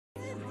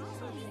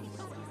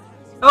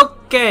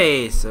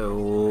Okay, so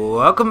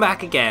welcome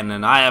back again,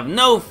 and I have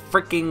no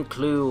freaking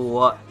clue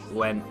what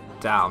went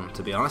down,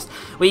 to be honest.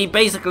 We had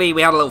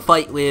a little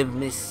fight with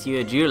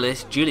Monsieur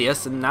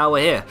Julius, and now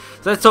we're here.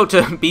 So let's talk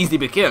to Beasley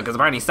Bakir, because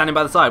apparently he's standing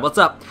by the side. What's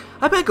up?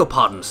 I beg your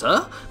pardon,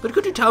 sir, but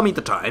could you tell me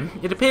the time?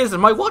 It appears that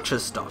my watch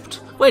has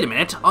stopped. Wait a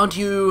minute, aren't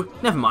you...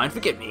 Never mind,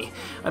 forgive me.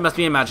 I must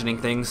be imagining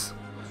things.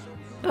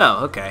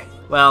 Oh, okay.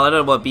 Well, I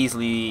don't know what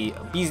Beasley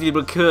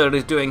Bakir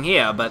is doing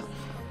here, but...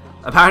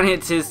 apparently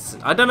it's his,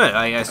 I don't know,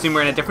 I assume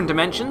we're in a different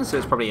dimension, so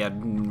it's probably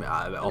an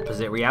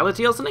opposite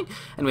reality or something.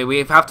 Anyway,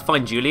 we have to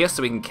find Julius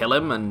so we can kill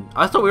him, and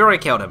I thought we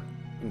already killed him.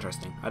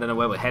 Interesting. I don't know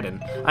where we're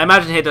heading. I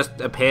imagine he'll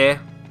just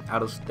appear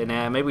out of thin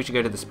air. Maybe we should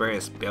go to the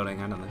Spurious building,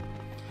 I don't know.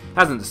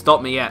 Hasn't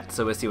stopped me yet,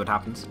 so we'll see what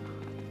happens.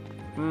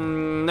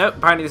 Nope,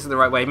 apparently this is the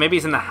right way. Maybe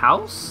he's in the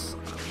house?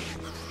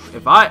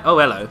 Oh,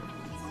 hello.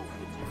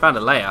 I found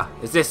a layer.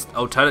 Is this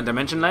alternate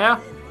dimension layer?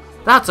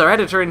 That's our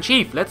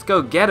editor-in-chief. Let's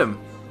go get him.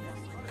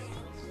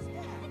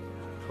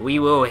 We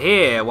will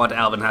hear what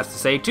Alvin has to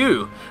say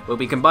too. We'll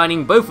be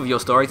combining both of your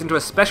stories into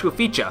a special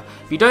feature.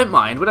 If you don't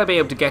mind, would I be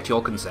able to get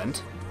your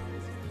consent?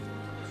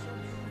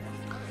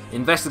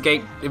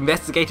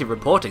 Investigative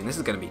reporting. This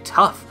is going to be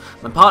tough.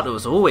 My partner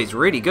was always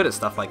really good at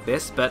stuff like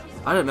this, but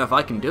I don't know if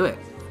I can do it.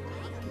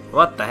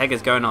 What the heck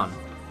is going on?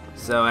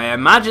 So I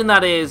imagine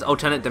that is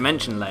alternate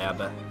dimension layer,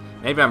 but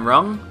maybe I'm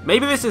wrong.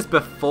 Maybe this is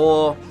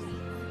before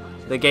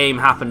the game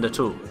happened at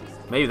all.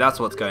 Maybe that's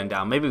what's going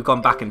down. Maybe we've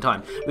gone back in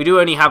time. We do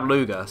only have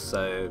Luger,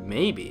 so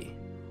maybe.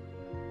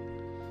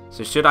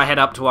 So should I head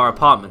up to our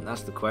apartment?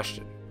 That's the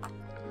question.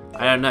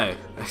 I don't know.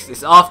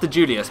 It's after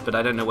Julius, but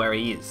I don't know where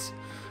he is.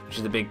 Which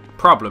is a big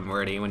problem,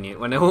 really,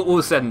 when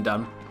all's said and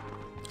done.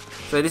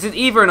 So this is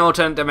either an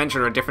alternate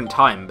dimension or a different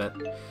time, but...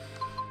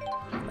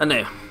 I don't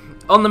know.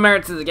 On the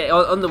merits of the game,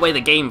 on the way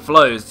the game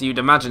flows, you'd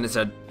imagine it's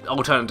an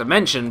alternate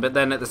dimension, but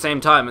then at the same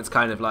time, it's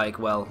kind of like,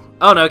 well...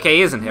 Oh no, okay,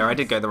 he isn't here. I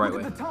did go the right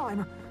way.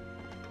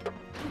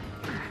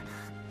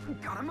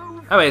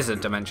 Oh, it is a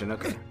dimension,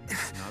 okay.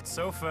 Not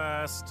so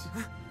fast.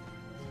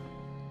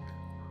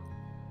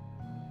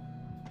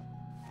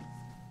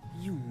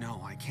 You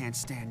know I can't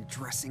stand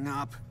dressing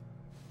up.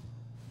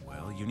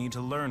 Well, you need to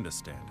learn to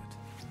stand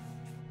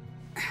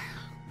it.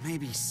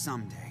 Maybe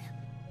someday.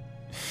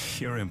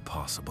 You're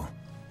impossible.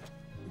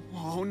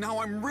 Oh, now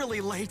I'm really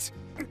late.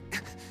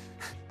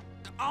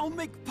 I'll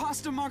make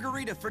pasta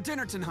margarita for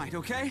dinner tonight,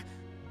 okay?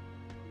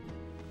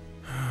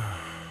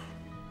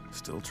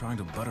 Still trying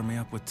to butter me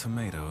up with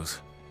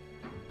tomatoes.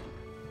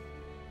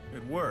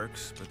 It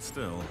works, but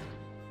still.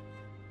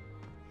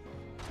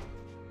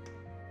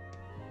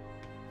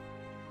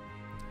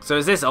 So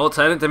is this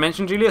alternate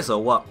dimension Julius,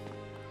 or what?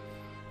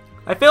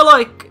 I feel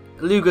like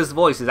Luger's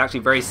voice is actually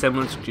very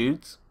similar to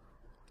Jude's.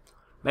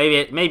 Maybe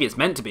it's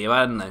meant to be,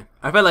 I don't know.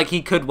 I feel like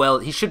he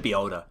should be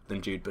older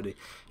than Jude, but he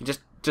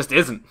just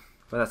isn't.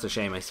 But that's a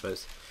shame, I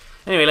suppose.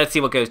 Anyway, let's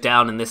see what goes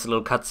down in this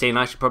little cutscene.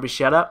 I should probably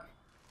shut up.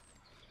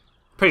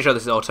 Pretty sure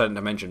this is alternate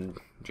dimension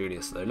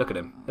Julius, though. Look at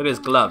him. Look at his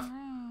glove.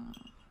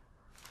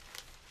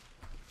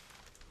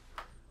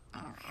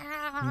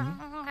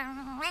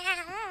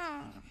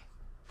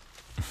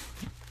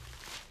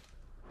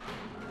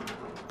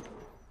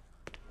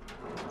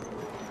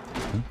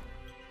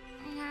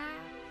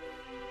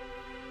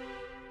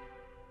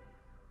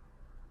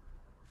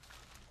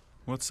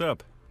 What's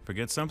up?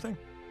 Forget something?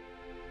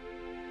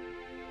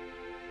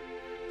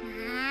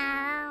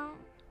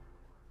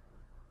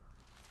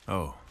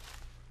 Oh.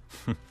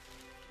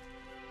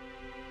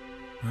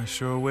 I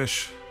sure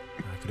wish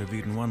I could have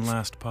eaten one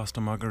last pasta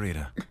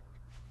margarita.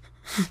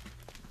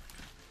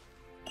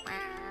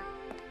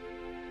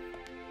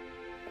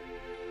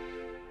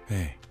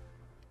 Hey,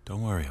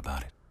 don't worry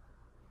about it.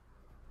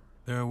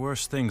 There are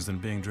worse things than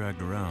being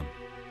dragged around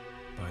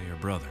by your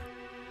brother.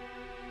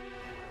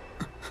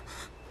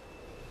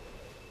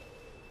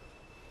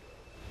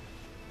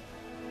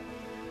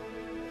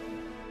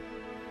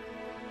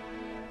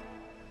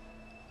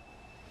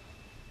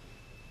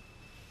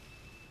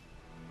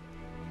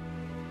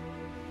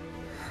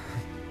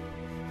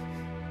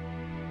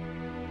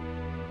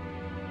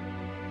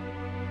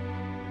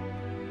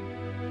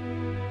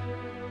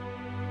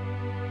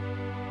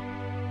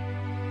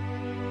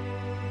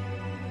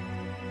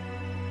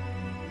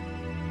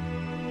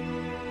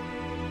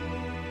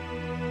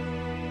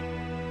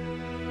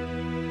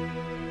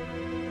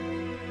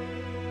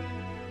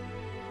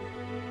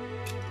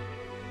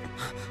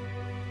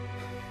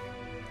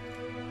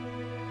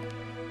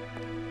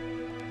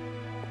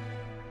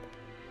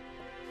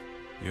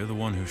 You're the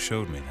one who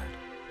showed me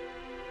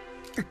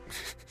that.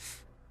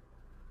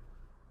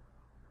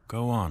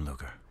 Go on,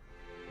 Luger.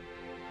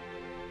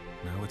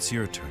 Now it's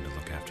your turn to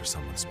look after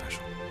someone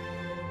special.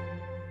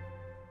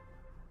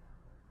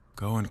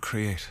 Go and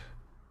create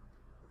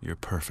your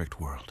perfect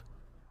world.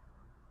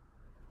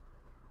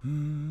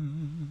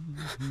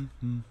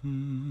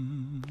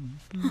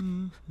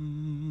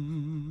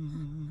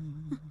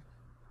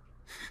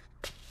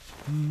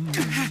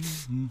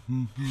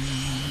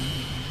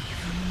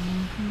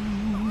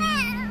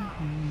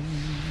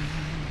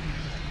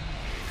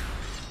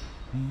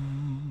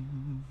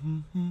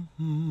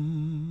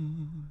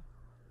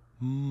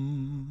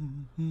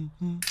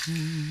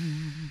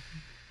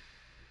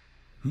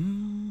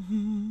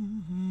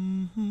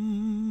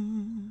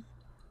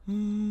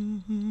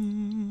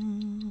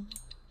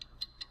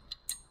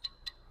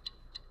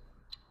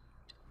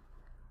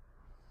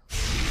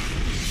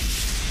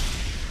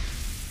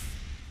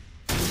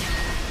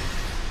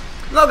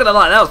 not gonna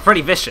lie, that was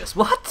pretty vicious.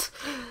 What?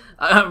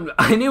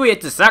 I knew we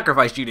had to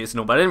sacrifice Julius and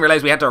all, but I didn't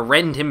realize we had to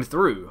rend him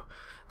through.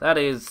 That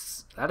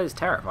is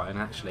terrifying,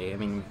 actually. I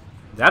mean,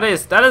 that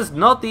is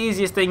not the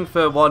easiest thing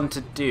for one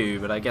to do,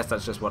 but I guess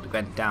that's just what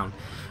went down.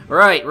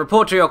 Right,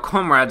 report to your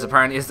comrades,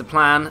 apparently, is the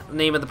plan.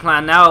 Name of the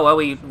plan now? Well,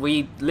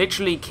 we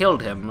literally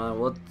killed him.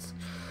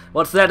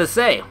 What's there to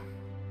say?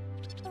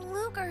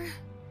 Luger.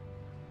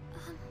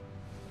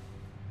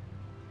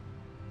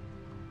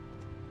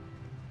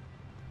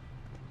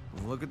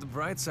 Look at the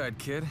bright side,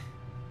 kid.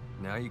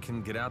 Now you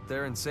can get out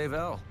there and save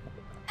Elle.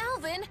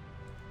 Alvin!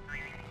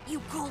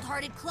 You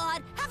cold-hearted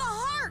clod, have a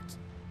heart!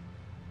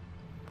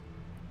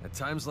 At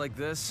times like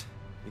this,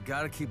 you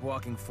gotta keep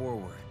walking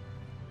forward.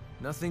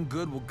 Nothing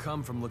good will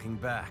come from looking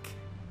back,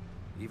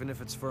 even if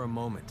it's for a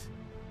moment.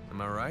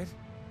 Am I right?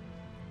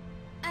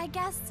 I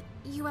guess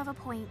you have a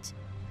point.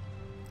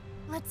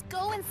 Let's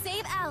go and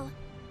save Elle.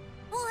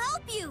 We'll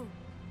help you!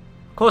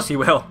 Of course you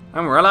will.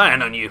 I'm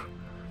relying on you,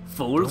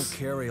 fools. Don't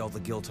carry all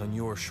the guilt on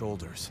your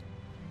shoulders.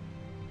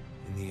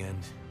 In the end,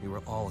 we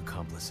were all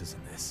accomplices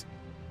in this.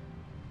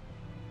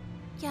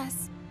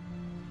 Yes.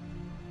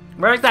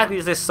 Where exactly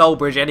is this soul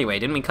bridge anyway?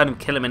 Didn't we kind of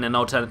kill him in an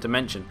alternate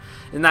dimension?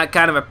 Isn't that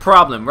kind of a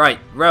problem? Right,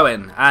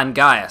 Rowan and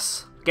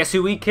Gaius. Guess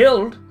who we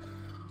killed?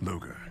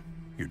 Luger,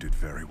 you did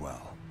very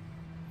well.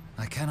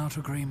 I cannot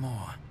agree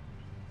more.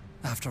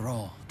 After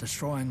all,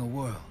 destroying a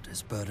world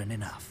is burden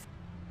enough.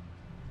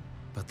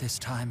 But this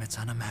time it's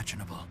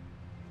unimaginable.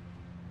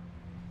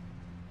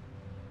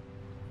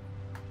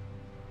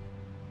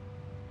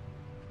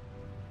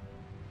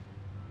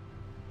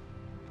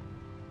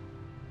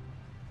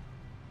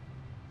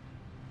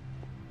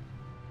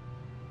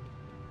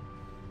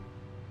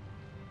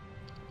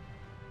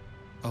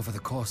 Over the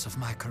course of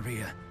my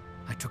career,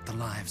 I took the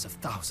lives of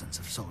thousands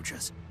of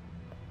soldiers.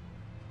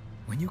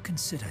 When you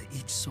consider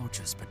each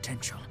soldier's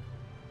potential,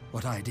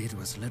 what I did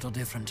was little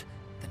different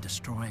than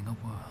destroying a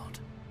world.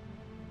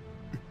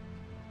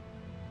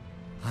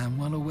 I am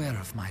well aware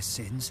of my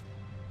sins,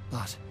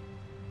 but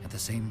at the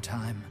same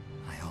time,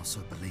 I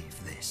also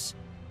believe this.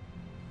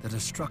 The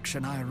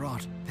destruction I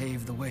wrought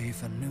paved the way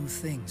for new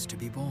things to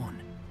be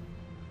born.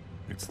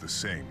 It's the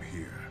same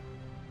here.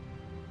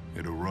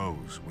 It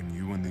arose when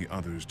you and the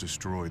others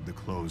destroyed the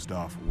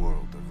closed-off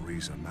world of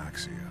Riza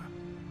Maxia.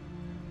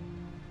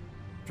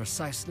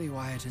 Precisely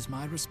why it is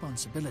my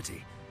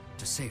responsibility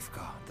to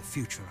safeguard the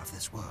future of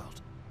this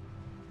world.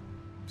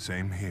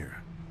 Same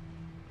here.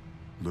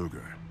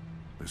 Luger,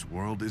 this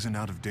world isn't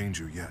out of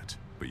danger yet,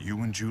 but you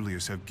and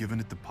Julius have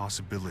given it the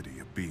possibility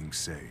of being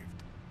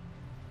saved.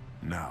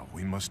 Now,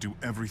 we must do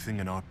everything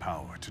in our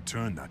power to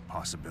turn that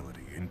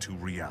possibility into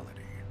reality.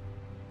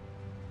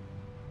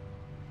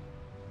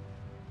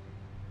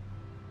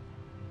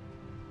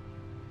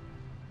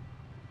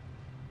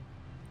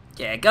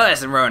 Yeah,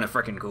 Gaius and Rowan are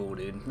freaking cool,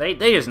 dude. They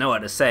just know what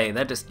to say.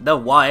 They're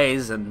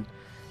wise and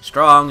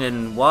strong,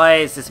 and why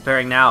is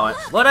disappearing now?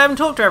 What? I haven't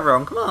talked to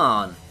everyone. Come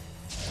on.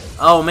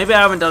 Oh, maybe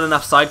I haven't done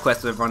enough side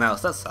quests with everyone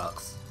else. That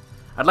sucks.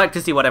 I'd like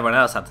to see what everyone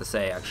else had to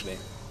say, actually.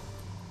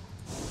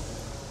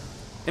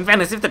 In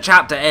fairness, if the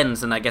chapter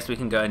ends, then I guess we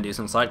can go and do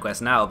some side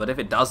quests now. But if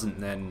it doesn't,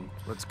 then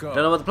Let's go.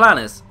 Don't know what the plan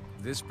is.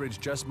 This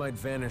bridge just might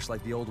vanish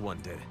like the old one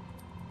did.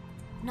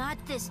 Not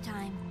this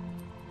time.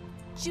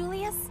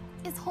 Julius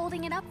is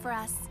holding it up for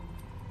us.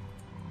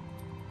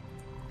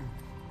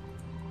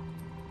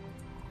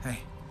 Hey.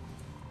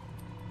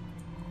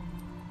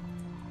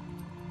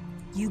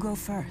 You go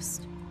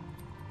first.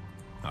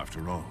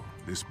 After all,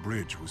 this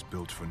bridge was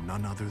built for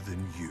none other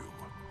than you.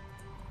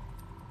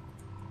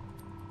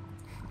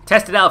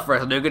 Test it out for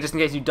us, Luger, just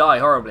in case you die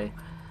horribly.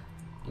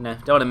 You know,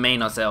 don't want to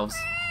maim ourselves.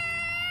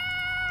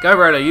 Go,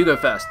 Rolo, you go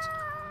first.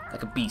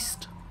 Like a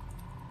beast.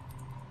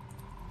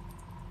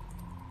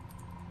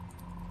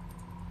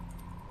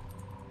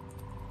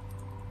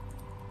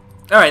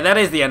 Alright, that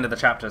is the end of the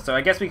chapter, so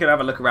I guess we could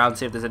have a look around,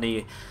 see if there's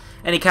any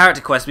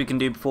character quests we can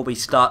do before we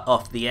start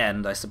off the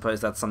end. I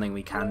suppose that's something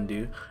we can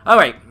do.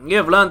 Alright, you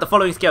have learned the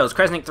following skills.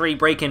 Kresnik 3,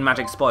 Break-In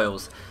Magic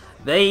Spoils.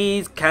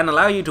 These can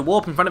allow you to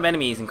warp in front of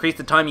enemies, increase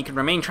the time you can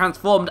remain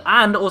transformed,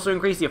 and also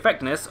increase the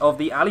effectiveness of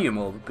the Allium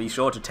Orb. Be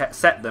sure to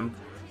set them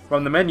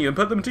from the menu and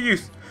put them to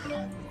use.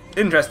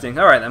 Interesting,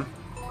 alright then.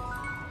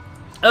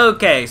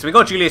 Okay, so we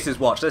got Julius's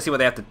watch. Let's see what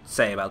they have to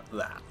say about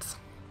that.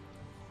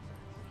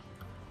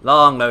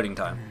 Long loading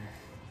time.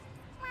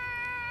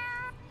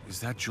 Is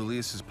that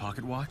Julius's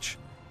pocket watch?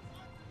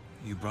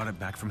 You brought it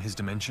back from his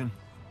dimension?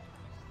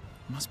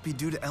 Must be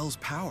due to Elle's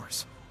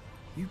powers.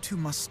 You two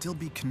must still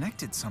be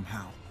connected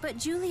somehow. But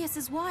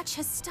Julius's watch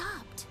has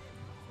stopped.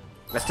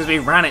 That's because we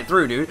ran it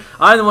through, dude.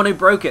 I'm the one who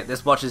broke it.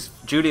 This watch is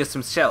Julius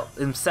himself.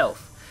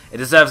 It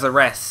deserves a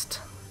rest.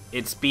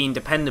 It's been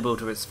dependable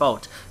to its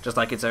fault, just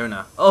like its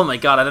owner. Oh my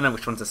god, I don't know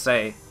which one to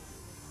say.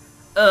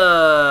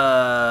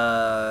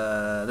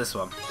 This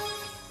one.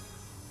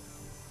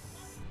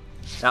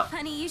 Oh.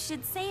 Honey, you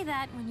should say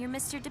that when you're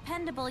Mr.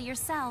 Dependable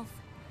yourself.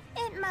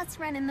 It must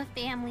run in the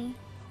family.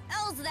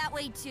 Elle's that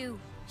way too.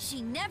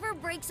 She never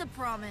breaks a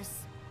promise.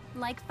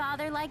 Like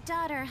father, like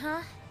daughter,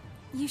 huh?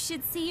 You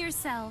should see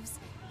yourselves.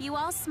 You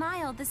all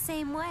smiled the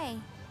same way.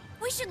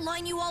 We should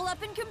line you all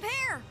up and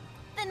compare.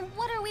 Then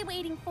what are we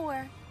waiting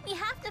for? We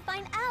have to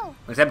find Elle.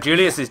 Except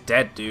Julius is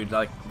dead, dude.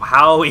 Like,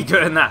 how are we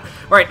doing that?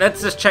 Right,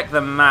 let's just check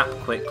the map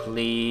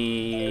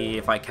quickly,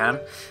 if I can.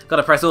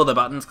 Gotta press all the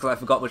buttons, because I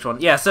forgot which one.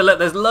 Yeah, so look,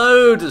 there's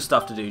loads of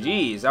stuff to do.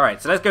 Jeez.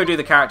 Alright, so let's go do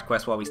the character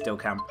quest while we still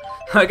can.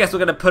 I guess we're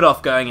gonna put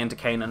off going into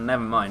Canaan.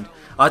 Never mind.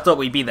 I thought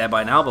we'd be there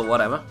by now, but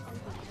whatever.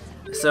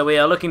 So we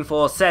are looking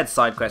for said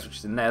side quest, which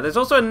is in there. There's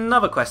also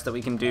another quest that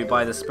we can do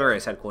by the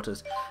Spurious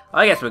headquarters.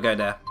 I guess we'll go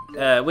there.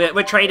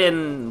 We're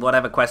trading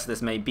whatever quest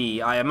this may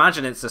be. I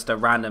imagine it's just a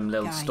random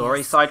little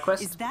story side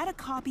quest. Is that a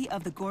copy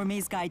of the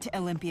Gourmet's Guide to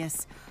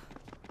Olympius?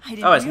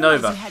 Oh, it's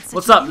Nova.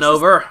 What's up,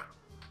 Nova?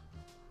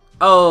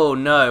 Oh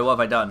no, what have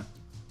I done?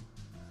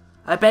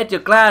 I bet you're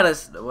glad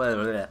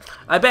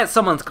I bet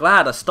someone's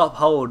glad a stop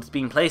hold's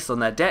been placed on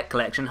their debt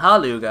collection, huh,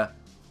 Luger?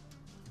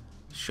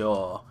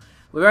 Sure.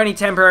 We're only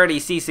temporarily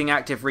ceasing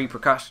active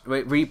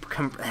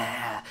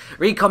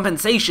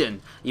recompensation.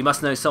 You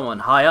must know someone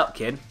high up,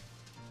 kid.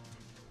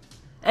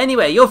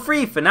 Anyway, you're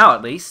free for now,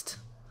 at least.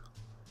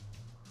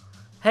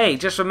 Hey,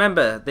 just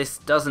remember, this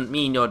doesn't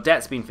mean your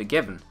debt's been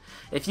forgiven.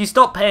 If you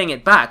stop paying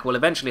it back, we'll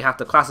eventually have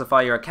to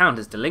classify your account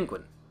as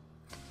delinquent.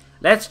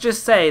 Let's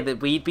just say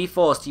that we'd be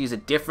forced to use a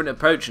different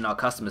approach in our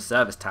customer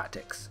service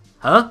tactics.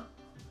 Huh?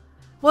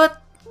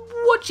 What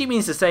she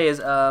means to say is,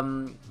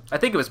 I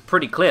think it was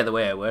pretty clear the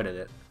way I worded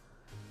it.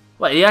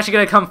 What, are you actually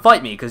going to come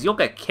fight me? Because you'll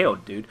get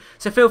killed, dude.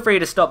 So feel free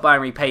to stop by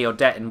and repay your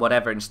debt in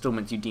whatever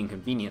installments you deem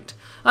convenient.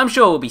 I'm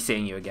sure we'll be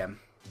seeing you again.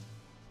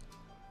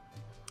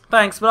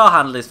 Thanks, but I'll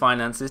handle his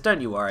finances,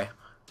 don't you worry.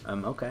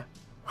 Okay.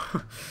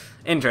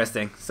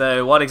 Interesting.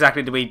 So what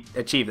exactly did we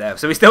achieve there?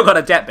 So we still got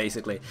a debt,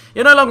 basically.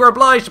 You're no longer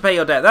obliged to pay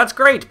your debt. That's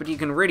great, but you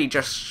can really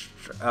just...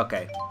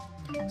 Okay.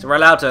 So we're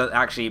allowed to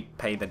actually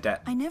pay the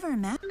debt. I never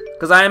imagined.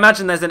 Because I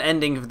imagine there's an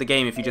ending of the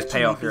game if you just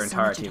pay off your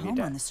entirety of your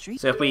debt.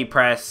 So if we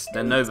press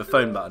the Nova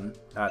phone button,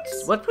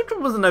 that's... Which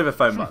one was the Nova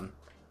phone button?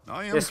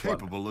 I am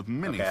capable of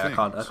many things. I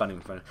can't even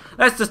phone it.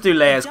 Let's just do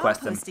Leia's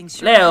quest then.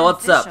 Leia,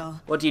 what's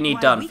up? What do you need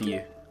done for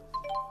you?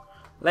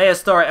 Leia's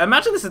story. I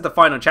imagine this is the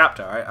final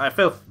chapter. I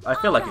feel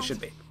like it should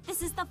be.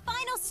 This is the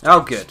final stretch. Oh,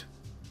 good.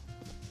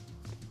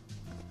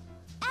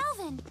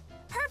 Alvin,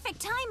 perfect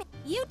timing.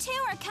 You two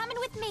are coming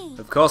with me.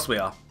 Of course we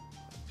are.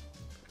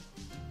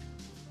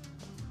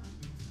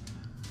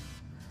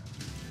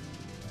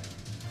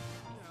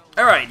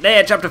 Alright,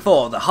 Leia chapter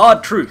 4, the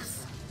hard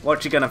truth.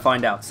 What you gonna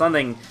find out?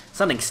 Something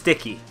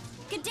sticky.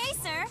 Good day,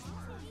 sir.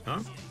 Huh?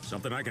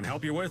 Something I can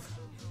help you with?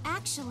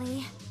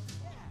 Actually...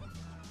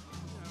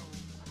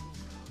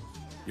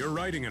 You're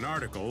writing an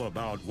article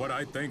about what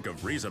I think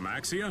of Riza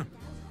Maxia?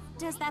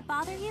 Does that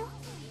bother you?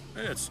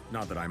 It's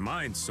not that I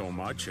mind so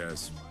much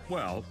as,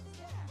 well,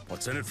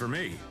 what's in it for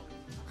me?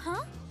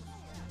 Huh?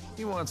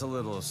 He wants a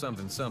little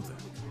something something.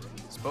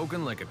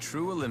 Spoken like a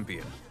true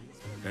Olympian.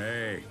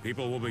 Hey,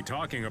 people will be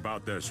talking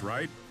about this,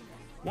 right?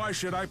 Why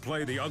should I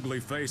play the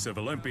ugly face of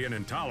Olympian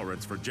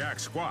intolerance for jack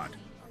squat?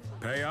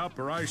 Pay up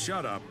or I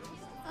shut up.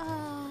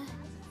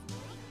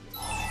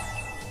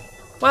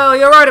 Well,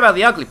 you're right about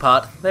the ugly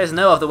part. There's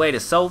no other way to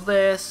solve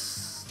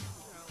this.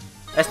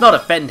 Let's not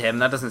offend him,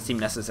 that doesn't seem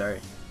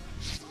necessary.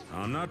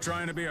 I'm not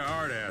trying to be a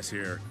hard ass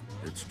here.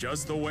 It's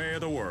just the way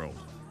of the world.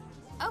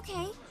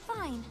 Okay,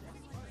 fine.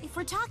 If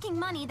we're talking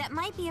money, that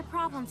might be a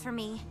problem for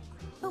me.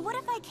 But what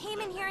if I came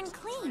in here and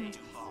cleaned?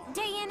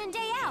 Day in and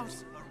day out?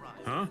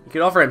 Huh? You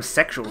could offer him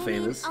sexual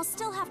favors. I'll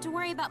still have to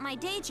worry about my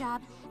day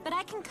job, but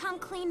I can come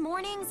clean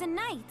mornings and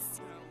nights.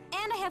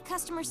 And I have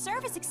customer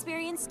service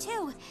experience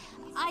too.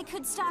 I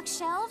could stock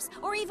shelves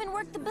or even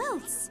work the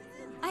booths.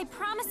 I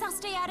promise I'll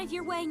stay out of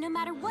your way no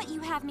matter what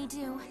you have me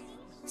do.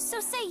 So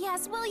say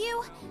yes, will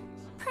you?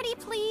 Pretty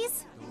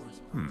please?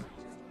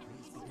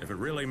 If it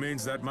really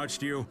means that much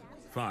to you,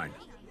 fine.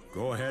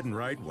 Go ahead and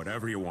write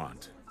whatever you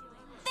want.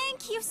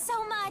 Thank you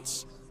so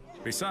much.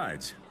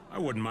 Besides, I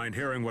wouldn't mind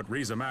hearing what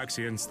Riza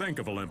Maxians think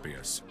of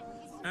Olympius.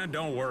 And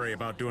don't worry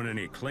about doing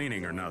any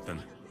cleaning or nothing.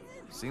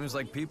 Seems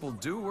like people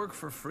do work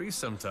for free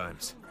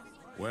sometimes.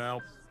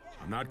 Well,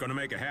 I'm not gonna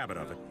make a habit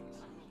of it.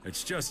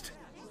 It's just,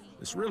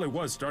 this really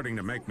was starting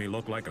to make me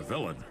look like a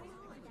villain.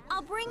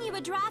 I'll bring you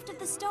a draft of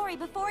the story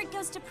before it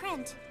goes to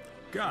print.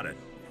 Got it.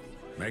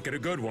 Make it a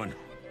good one.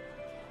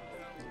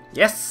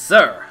 Yes,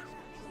 sir.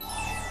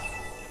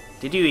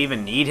 Did you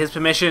even need his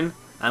permission?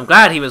 I'm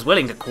glad he was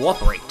willing to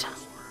cooperate.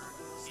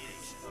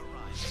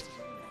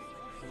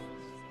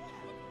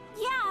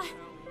 Yeah.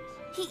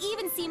 He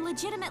even seemed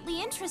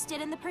legitimately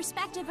interested in the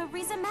perspective of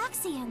Riza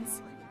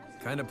Maxians.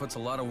 Kinda puts a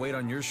lot of weight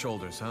on your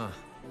shoulders, huh?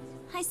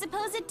 I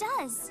suppose it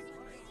does.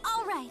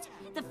 All right,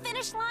 the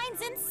finish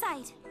line's in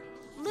sight.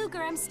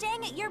 Luger, I'm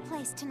staying at your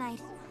place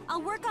tonight.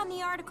 I'll work on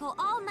the article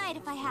all night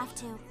if I have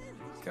to.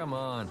 Come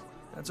on,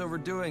 that's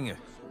overdoing it,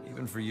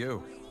 even for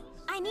you.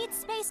 I need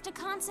space to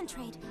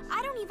concentrate.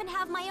 I don't even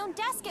have my own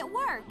desk at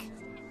work.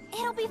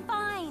 It'll be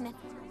fine.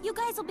 You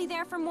guys will be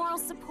there for moral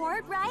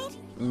support, right?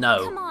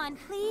 No. Come on,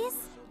 please.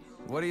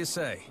 What do you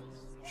say?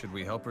 Should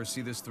we help her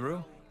see this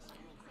through?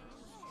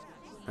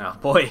 Oh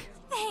boy.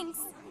 Thanks.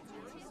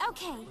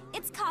 Okay,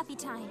 it's coffee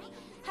time.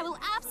 I will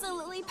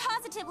absolutely,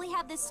 positively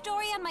have this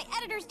story on my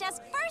editor's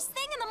desk first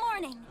thing in the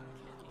morning.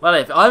 Well,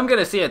 if I'm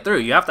gonna see it through,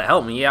 you have to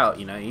help me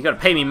out, you know. You gotta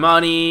pay me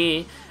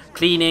money,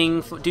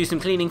 cleaning, do some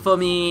cleaning for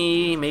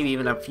me, maybe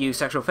even a few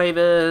sexual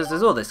favors.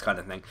 There's all this kind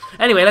of thing.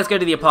 Anyway, let's go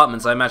to the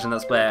apartments. I imagine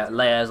that's where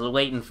Leia's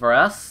waiting for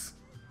us.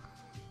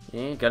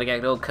 Yeah, gotta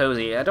get all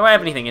cozy. Do I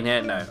have anything in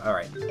here? No.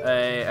 Alright.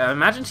 I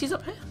imagine she's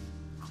up here?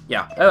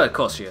 Yeah. Oh, of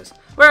course she is.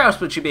 Where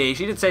else would she be?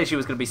 She did say she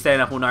was gonna be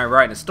staying up all night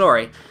writing a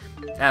story.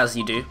 As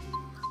you do.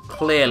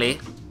 Clearly.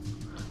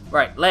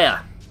 Right,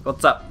 Leia.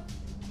 What's up?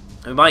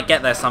 We might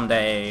get there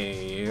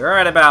someday.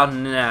 Right about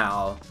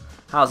now.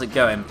 How's it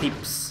going,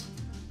 peeps?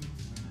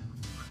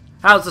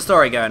 How's the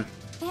story going?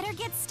 Better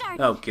get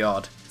started. Oh,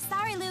 God.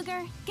 Sorry,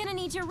 Luger. Gonna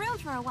need your room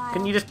for a while.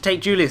 Can you just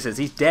take Julius's?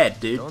 He's dead,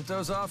 dude. Don't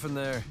doze off in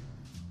there.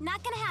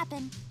 Not gonna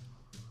happen.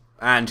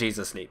 And she's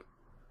asleep.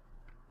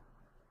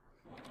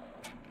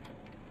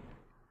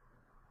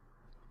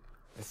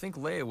 I think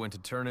Leia went to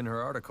turn in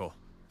her article.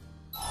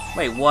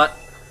 Wait, what?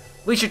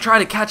 We should try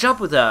to catch up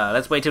with her.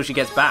 Let's wait till she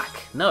gets back.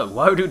 No,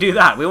 why would we do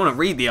that? We want to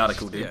read the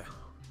article, dude. Yeah,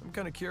 I'm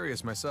kind of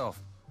curious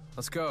myself.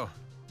 Let's go.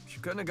 She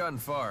couldn't have gotten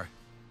far.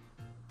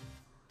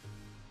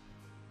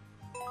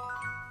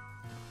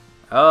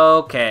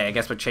 Okay, I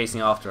guess we're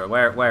chasing after her.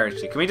 Where is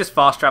she? Can we just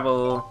fast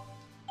travel?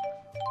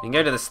 We can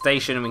go to the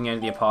station and we can go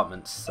to the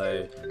apartments.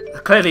 So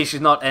clearly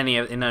she's not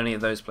in any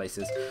of those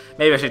places.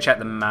 Maybe I should check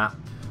the map.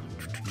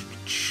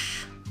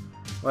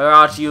 Where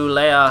are you,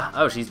 Leia?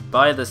 Oh, she's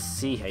by the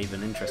Sea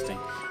Haven. Interesting.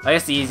 I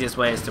guess the easiest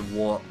way is to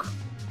walk.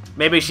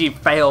 Maybe she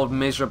failed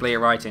miserably at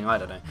writing. I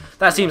don't know.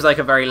 That seems like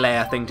a very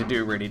Leia thing to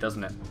do, really,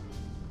 doesn't it?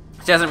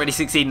 She hasn't really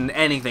succeeded in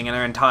anything in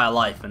her entire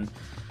life, and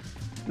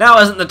now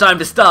isn't the time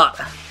to start.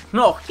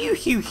 No,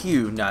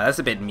 No, that's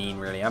a bit mean,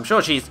 really. I'm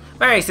sure she's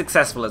very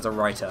successful as a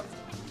writer.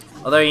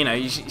 Although, you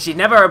know, she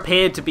never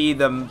appeared to be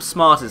the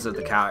smartest of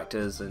the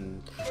characters,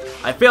 and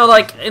I feel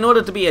like in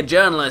order to be a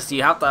journalist,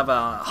 you have to have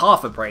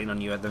half a brain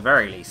on you at the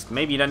very least.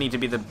 Maybe you don't need to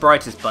be the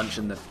brightest bunch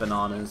in the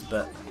bananas,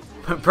 but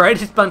the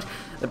brightest bunch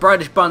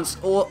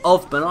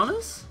of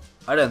bananas?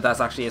 I don't know if that's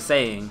actually a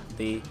saying.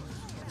 The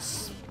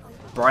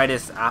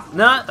brightest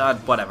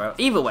whatever.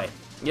 Either way,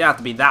 you have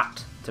to be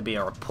that to be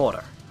a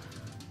reporter.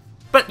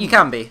 But you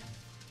can be.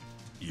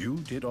 You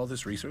did all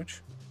this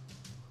research?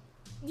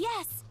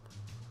 Yes.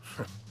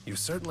 You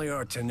certainly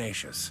are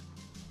tenacious.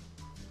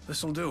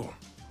 This'll do.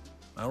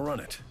 I'll run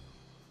it.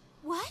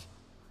 What?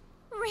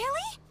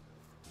 Really?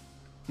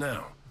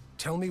 Now,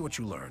 tell me what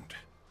you learned.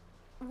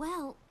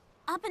 Well,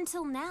 up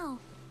until now,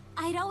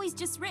 I'd always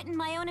just written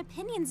my own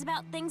opinions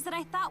about things that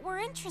I thought were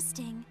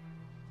interesting.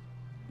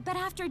 But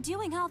after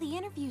doing all the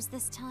interviews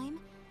this time,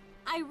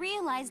 I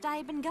realized I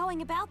had been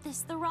going about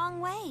this the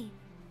wrong way.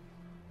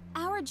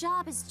 Our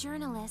job as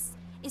journalists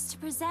is to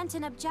present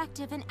an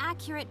objective and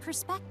accurate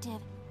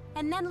perspective,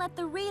 and then let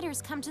the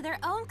readers come to their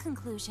own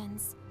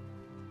conclusions.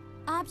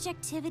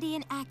 Objectivity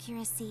and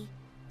accuracy.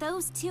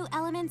 Those two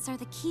elements are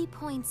the key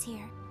points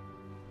here.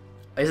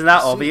 Isn't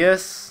that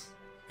obvious?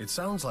 It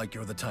sounds like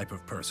you're the type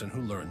of person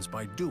who learns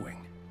by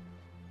doing.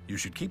 You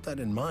should keep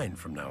that in mind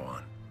from now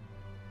on.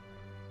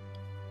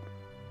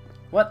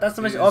 What? That's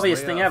the most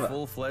obvious thing ever.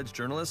 Full-fledged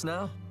journalist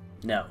now?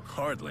 No.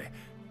 Hardly.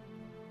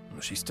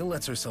 She still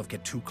lets herself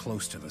get too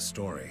close to the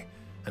story,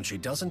 and she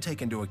doesn't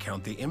take into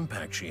account the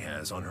impact she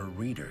has on her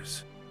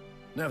readers.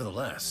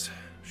 Nevertheless,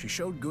 she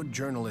showed good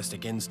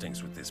journalistic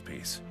instincts with this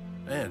piece,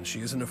 and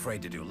she isn't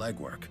afraid to do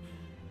legwork.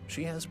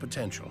 She has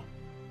potential.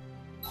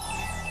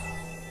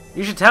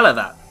 You should tell her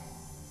that.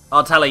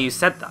 I'll tell her you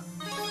said that.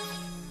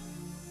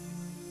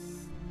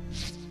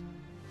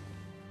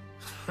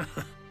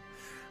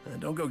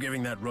 Don't go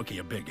giving that rookie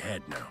a big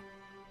head now.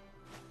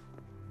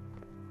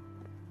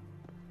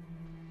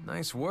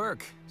 Nice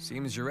work.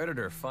 Seems your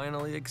editor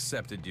finally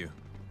accepted you.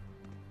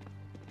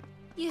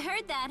 You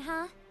heard that,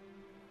 huh?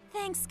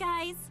 Thanks,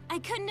 guys. I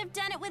couldn't have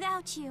done it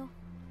without you.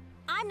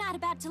 I'm not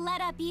about to let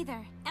up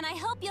either, and I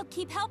hope you'll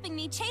keep helping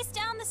me chase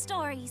down the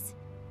stories.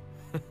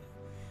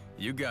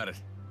 You got it.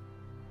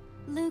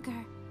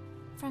 Luger,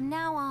 from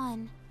now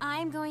on,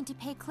 I'm going to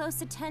pay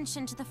close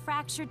attention to the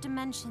fractured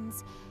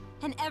dimensions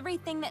and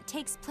everything that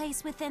takes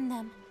place within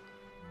them.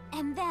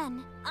 And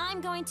then,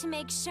 I'm going to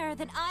make sure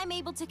that I'm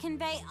able to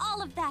convey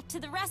all of that to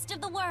the rest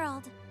of the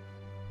world.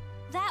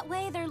 That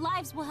way, their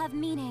lives will have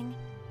meaning.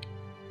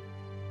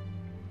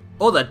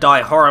 Or they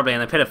die horribly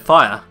in a pit of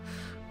fire.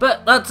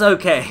 But that's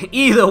okay.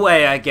 Either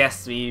way, I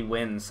guess we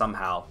win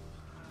somehow.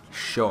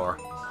 Sure.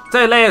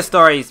 So Leia's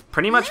story's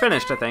pretty much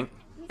finished, I think.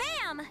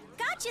 Bam!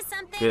 Got you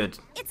something. Good.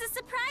 It's a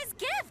surprise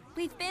gift.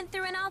 We've been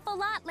through an awful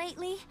lot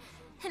lately.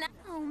 And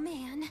oh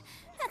man,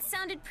 that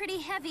sounded pretty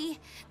heavy.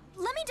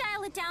 Let me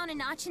dial it down a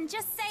notch and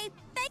just say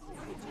thank.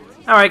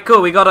 Alright,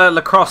 cool. We got a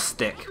lacrosse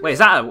stick. Wait, is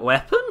that a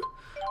weapon?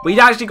 We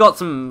actually got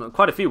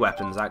quite a few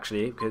weapons,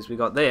 actually, because we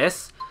got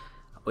this,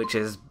 which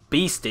is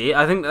beastie.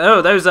 I think,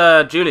 oh, those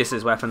are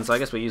Julius's weapons, so I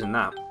guess we're using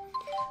that.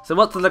 So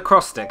what's the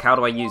lacrosse stick? How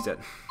do I use it?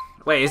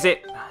 Wait, is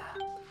it...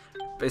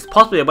 It's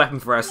possibly a weapon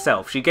for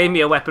herself. She gave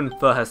me a weapon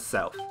for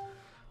herself.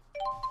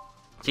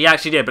 She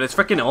actually did, but it's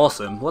freaking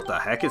awesome. What the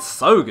heck? It's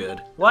so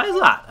good. Why is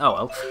that? Oh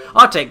well.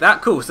 I'll take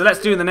that. Cool. So let's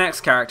do the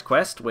next character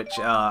quest, which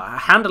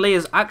handily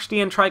is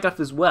actually in Triglyph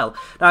as well.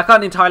 Now, I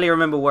can't entirely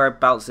remember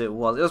whereabouts it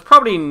was. It was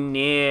probably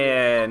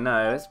near...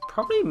 No, it's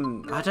probably...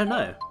 I don't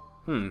know.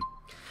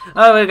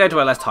 Oh, we'll go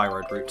to a less high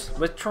road route.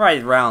 We'll try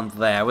round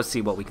there. We'll see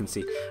what we can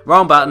see.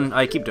 Wrong button.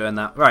 I keep doing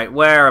that. Right,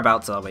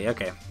 whereabouts are we?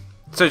 Okay.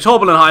 So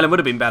Turbulent Highland would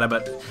have been better,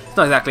 but it's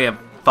not exactly a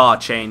far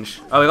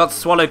change. Oh, we got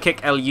Swallow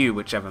Kick LU,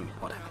 whichever...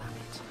 Whatever.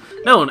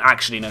 No one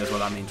actually knows what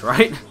that means,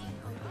 right?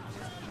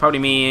 Probably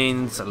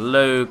means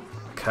Luger.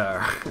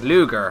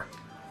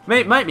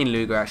 Might mean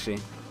Luger, actually.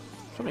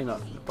 Probably not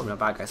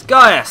bad guys.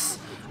 Gaius!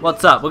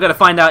 What's up? We're going to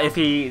find out if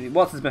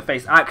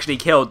What's-His-Face actually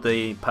killed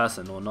the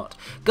person or not.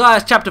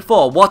 Gaius Chapter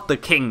 4, What the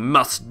King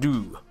Must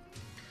Do.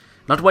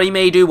 Not what he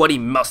may do, what he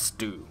must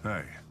do.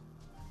 Hey,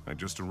 I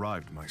just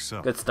arrived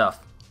myself. Good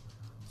stuff.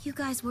 You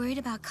guys worried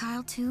about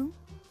Kyle too?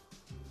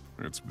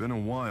 It's been a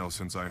while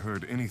since I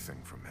heard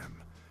anything from him.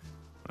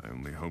 I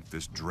only hope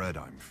this dread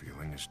I'm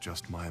feeling is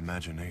just my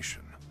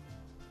imagination.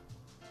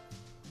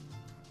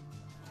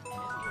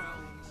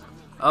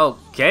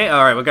 Okay,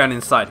 alright, we're going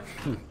inside.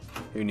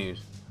 Who knew?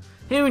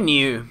 Who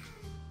knew?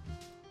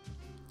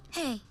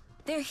 Hey,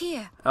 they're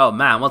here. Oh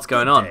man, what's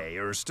going on? Hey,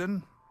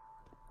 Erston.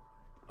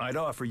 I'd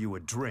offer you a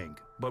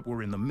drink, but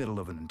we're in the middle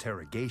of an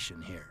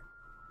interrogation here.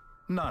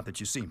 Not that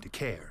you seem to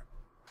care.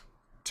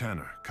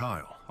 Tanner,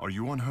 Kyle, are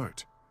you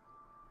unhurt?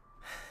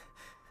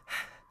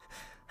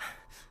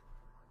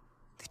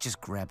 Just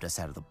grabbed us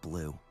out of the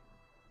blue.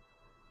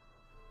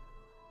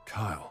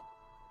 Kyle.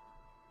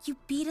 You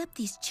beat up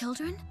these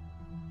children?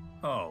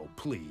 Oh,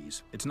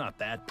 please. It's not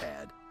that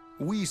bad.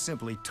 We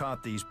simply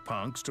taught these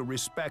punks to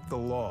respect the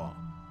law.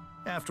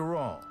 After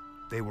all,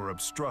 they were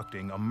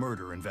obstructing a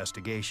murder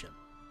investigation.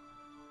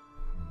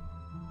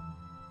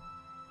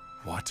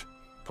 What?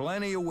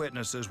 Plenty of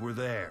witnesses were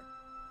there.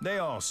 They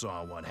all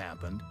saw what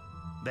happened.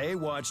 They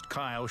watched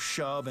Kyle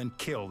shove and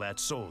kill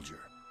that soldier.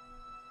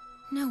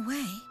 No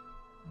way.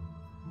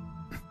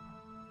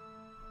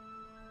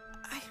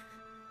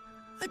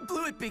 I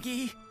blew it, Big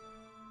E.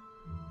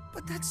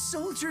 But that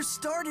soldier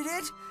started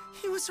it.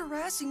 He was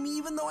harassing me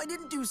even though I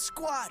didn't do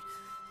squat.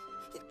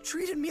 He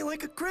treated me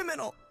like a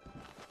criminal.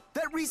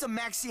 That Risa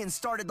Maxian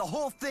started the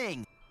whole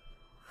thing.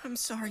 I'm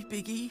sorry,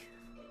 Big E.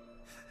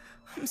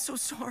 I'm so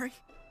sorry.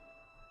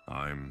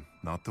 I'm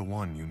not the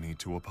one you need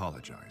to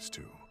apologize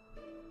to.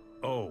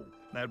 Oh,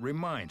 that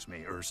reminds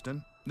me,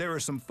 Erston. There are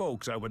some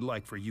folks I would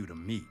like for you to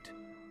meet.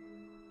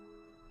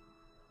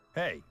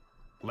 Hey,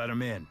 let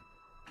them in.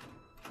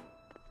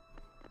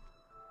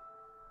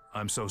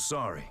 I'm so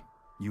sorry.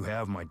 You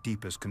have my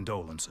deepest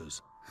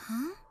condolences.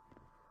 Huh?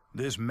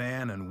 This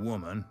man and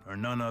woman are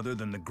none other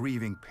than the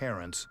grieving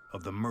parents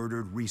of the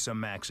murdered Risa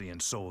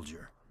Maxian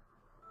soldier.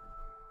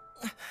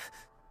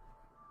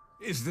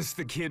 Is this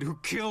the kid who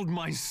killed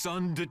my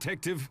son,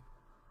 Detective?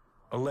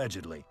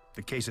 Allegedly.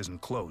 The case isn't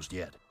closed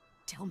yet.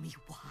 Tell me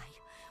why.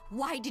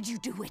 Why did you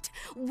do it?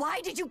 Why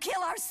did you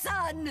kill our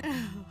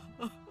son?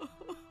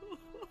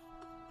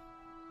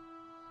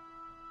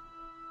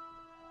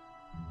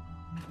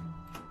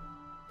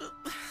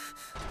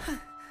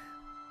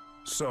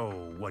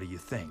 So, what do you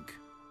think?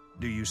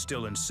 Do you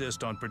still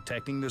insist on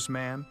protecting this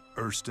man,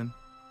 Erston?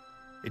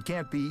 It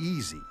can't be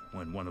easy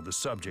when one of the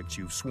subjects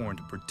you've sworn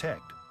to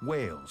protect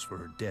wails for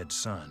her dead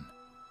son.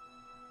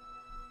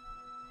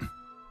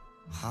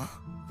 Huh?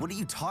 What are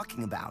you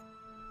talking about?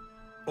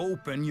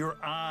 Open your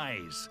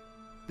eyes.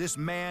 This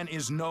man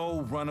is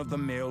no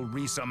run-of-the-mill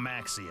Risa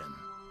Maxian.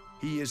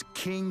 He is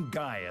King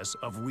Gaius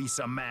of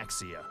Risa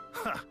Maxia.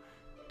 Ha!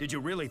 Did you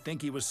really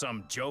think he was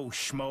some Joe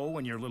Schmo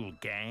in your little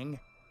gang?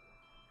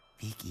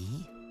 Big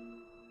E?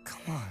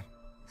 Come on.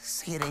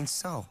 Say it ain't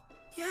so.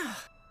 Yeah.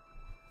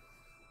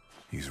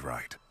 He's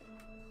right.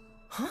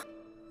 Huh?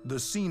 The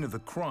scene of the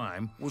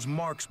crime was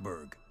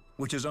Marksburg,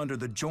 which is under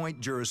the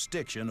joint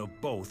jurisdiction of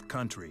both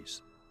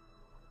countries.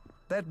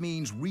 That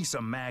means Risa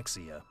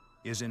Maxia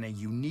is in a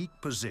unique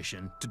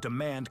position to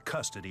demand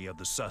custody of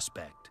the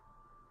suspect.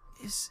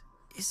 Is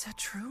that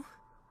true?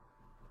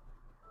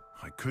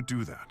 I could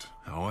do that,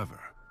 however.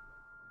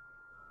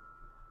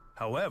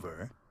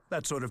 However,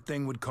 that sort of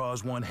thing would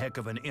cause one heck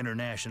of an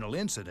international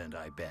incident,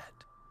 I bet.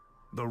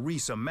 The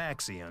Risa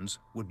Maxians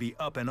would be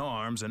up in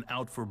arms and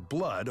out for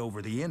blood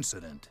over the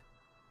incident.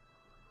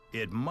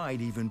 It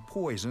might even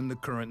poison the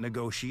current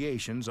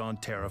negotiations on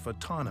tariff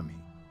autonomy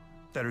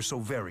that are so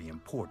very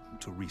important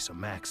to Risa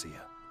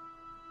Maxia.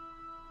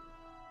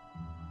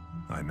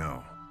 I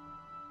know.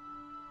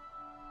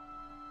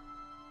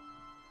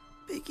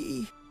 Big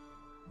E.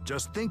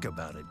 Just think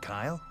about it,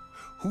 Kyle.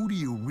 Who do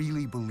you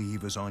really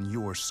believe is on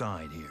your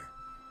side here?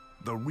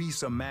 The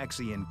Risa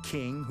Maxian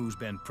king who's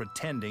been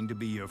pretending to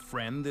be your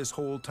friend this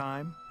whole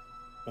time?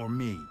 Or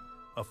me,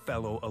 a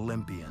fellow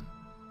Olympian?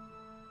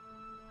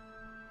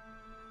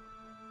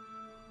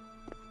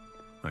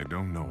 I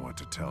don't know what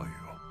to tell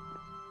you.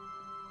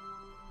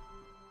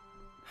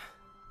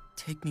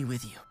 Take me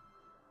with you.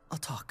 I'll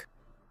talk.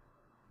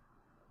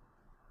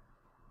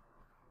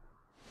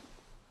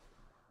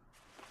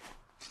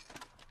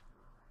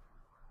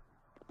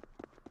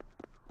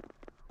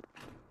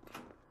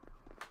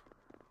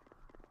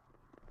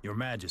 Your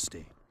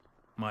Majesty,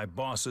 my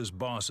boss's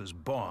boss's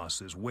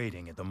boss is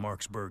waiting at the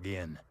Marksburg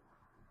Inn.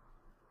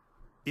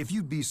 If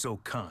you'd be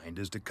so kind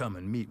as to come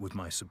and meet with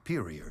my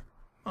superior,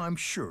 I'm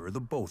sure the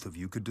both of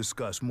you could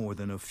discuss more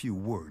than a few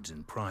words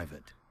in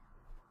private.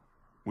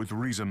 With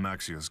Riza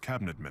Maxia's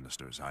cabinet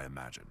ministers, I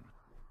imagine.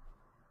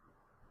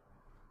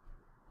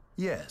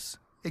 Yes,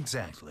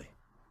 exactly.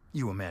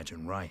 You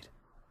imagine right.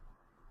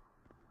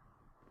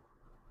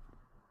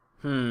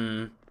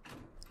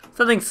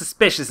 Something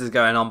suspicious is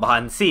going on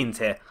behind the scenes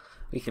here.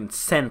 We can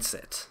sense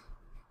it.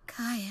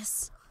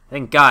 Caius. I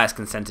think Gaius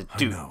consented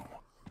too. I know.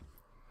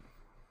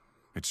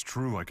 It's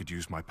true I could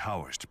use my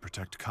powers to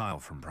protect Kyle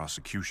from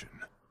prosecution.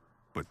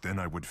 But then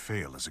I would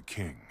fail as a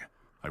king.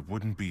 I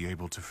wouldn't be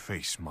able to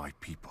face my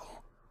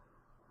people.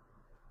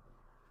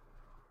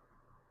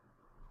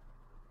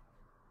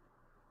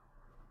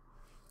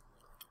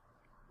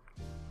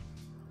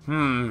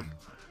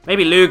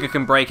 Maybe Luger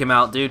can break him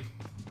out, dude.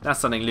 That's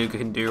something Luger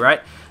can do,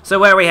 right? So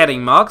where are we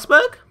heading?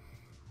 Marksburg?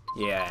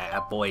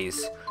 Yeah,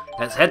 boys.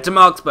 Let's head to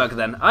Marksburg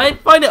then. I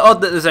find it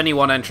odd that there's only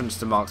one entrance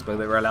to Marksburg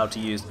that we're allowed to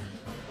use.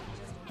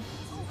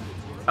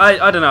 I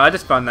don't know, I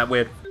just find that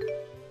weird.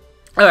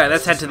 Alright,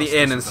 let's head to the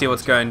inn and see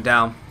what's going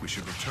down. We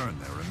should return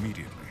there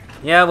immediately.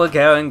 Yeah, we're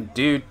going.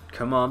 Dude,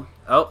 come on.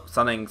 Oh,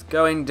 something's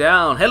going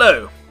down.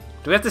 Hello!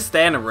 Do we have to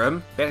stay in a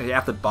room? We actually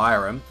have to buy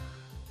a room.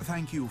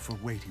 Thank you for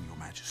waiting, Your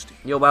Majesty.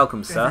 You're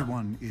welcome, sir.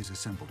 Everyone is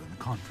assembled in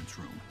the conference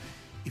room.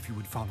 If you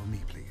would follow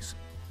me, please.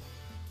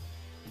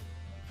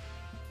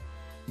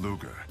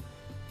 Luger,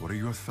 what are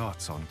your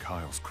thoughts on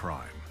Kyle's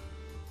crime?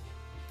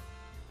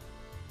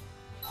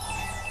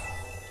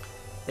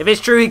 If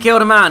it's true he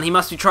killed a man, he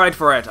must be tried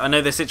for it. I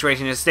know this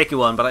situation is a sticky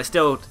one, but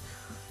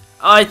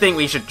I think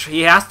we should.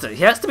 He has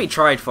to be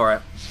tried for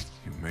it.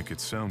 You make it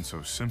sound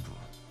so simple.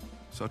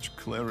 Such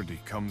clarity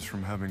comes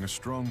from having a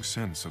strong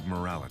sense of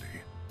morality.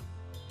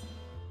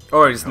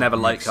 Or he just never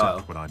liked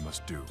Kyle. What I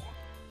must do,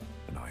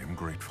 and I am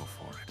grateful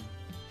for it.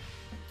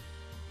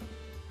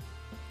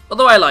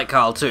 Although I like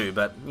Kyle too,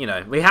 but you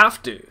know we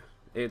have to.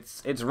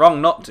 It's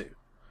wrong not to.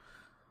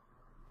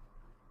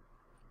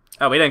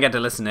 Oh, we don't get to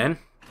listen in.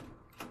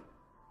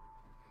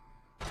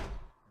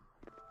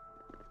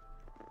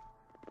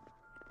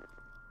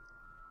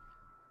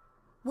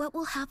 What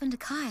will happen to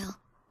Kyle?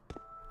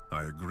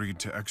 I agreed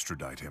to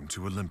extradite him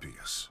to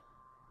Olympias.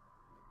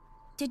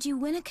 Did you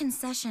win a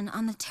concession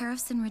on the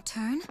tariffs in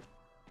return?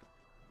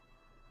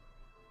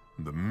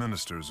 The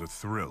ministers are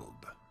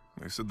thrilled.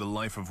 They said the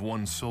life of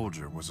one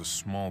soldier was a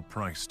small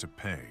price to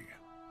pay.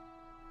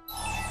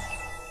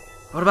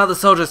 What about the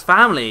soldier's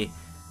family?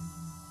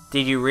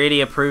 Did you really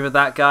approve of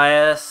that,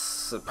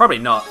 Gaius? Probably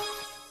not.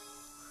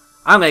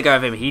 I'm gonna go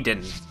with him, he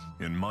didn't.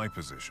 In my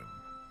position,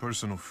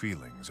 personal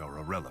feelings are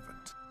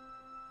irrelevant.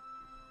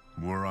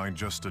 Were I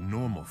just a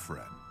normal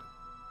friend,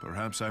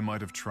 perhaps I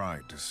might have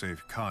tried to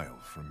save Kyle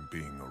from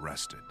being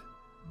arrested.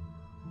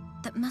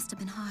 That must have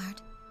been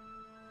hard.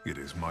 It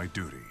is my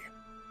duty.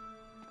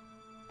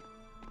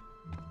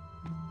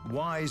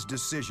 Wise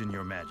decision,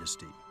 Your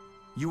Majesty.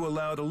 You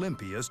allowed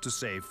Olympias to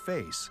save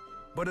face,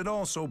 but it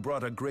also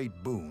brought a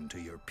great boon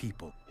to your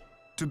people.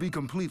 To be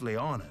completely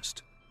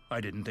honest, I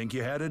didn't think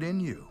you had it in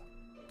you.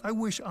 I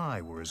wish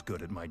I were as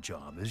good at my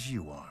job as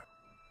you are.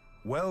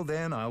 Well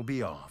then, I'll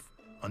be off.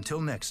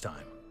 Until next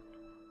time.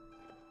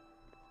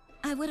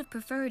 I would have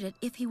preferred it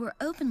if he were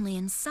openly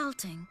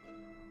insulting.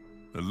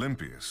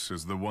 Olympias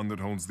is the one that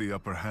holds the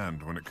upper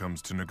hand when it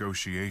comes to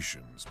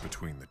negotiations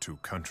between the two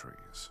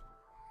countries.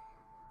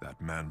 That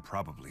man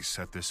probably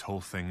set this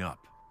whole thing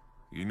up.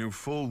 He knew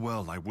full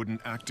well I wouldn't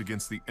act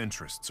against the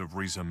interests of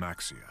Riza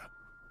Maxia.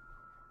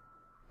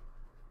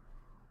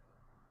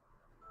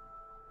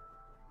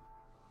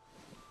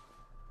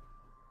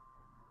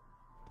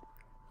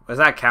 Was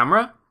that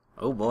camera?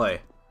 Oh boy.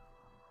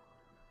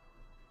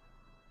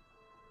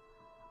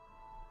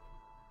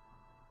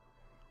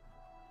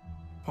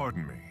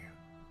 Pardon me.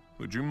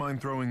 Would you mind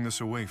throwing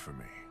this away for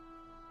me?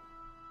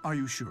 Are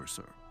you sure,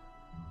 sir?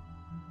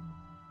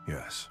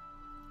 Yes.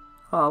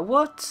 Oh,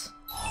 what?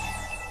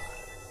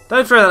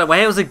 Don't throw that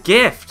away, it was a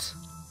gift.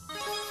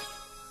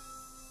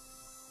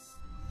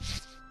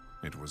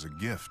 It was a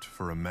gift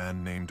for a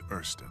man named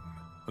Erston.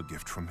 A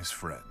gift from his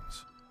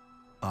friends.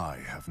 I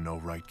have no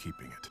right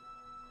keeping it.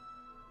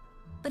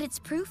 But it's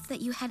proof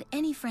that you had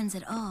any friends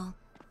at all.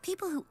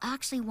 People who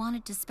actually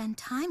wanted to spend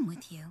time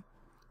with you.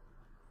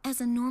 As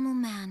a normal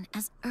man,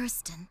 as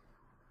Erston.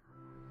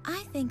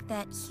 I think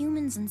that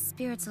humans and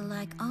spirits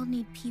alike all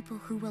need people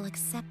who will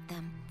accept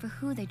them for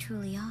who they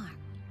truly are.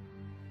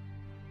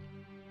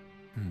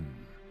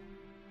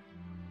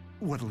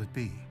 What'll it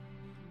be?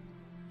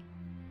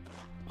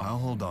 I'll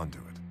hold on to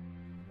it.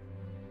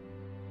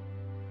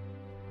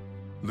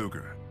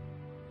 Luger,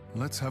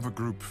 let's have a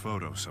group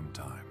photo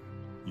sometime.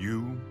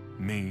 You,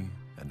 me,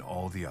 and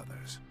all the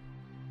others.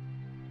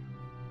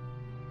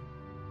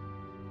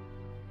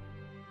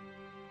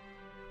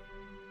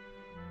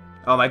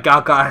 Oh my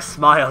god, Gaius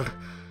smiled.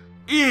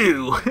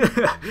 Ew!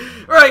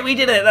 Right, we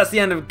did it! That's the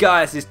end of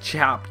Gaius'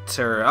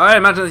 chapter. I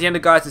imagine that's the end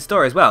of Gaius'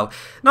 story as well.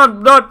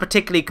 Not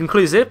particularly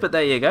conclusive, but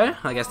there you go.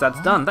 I guess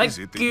that's done. Thank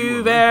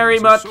you very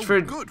much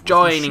for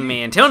joining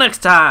me. Until next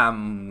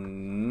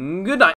time, good night.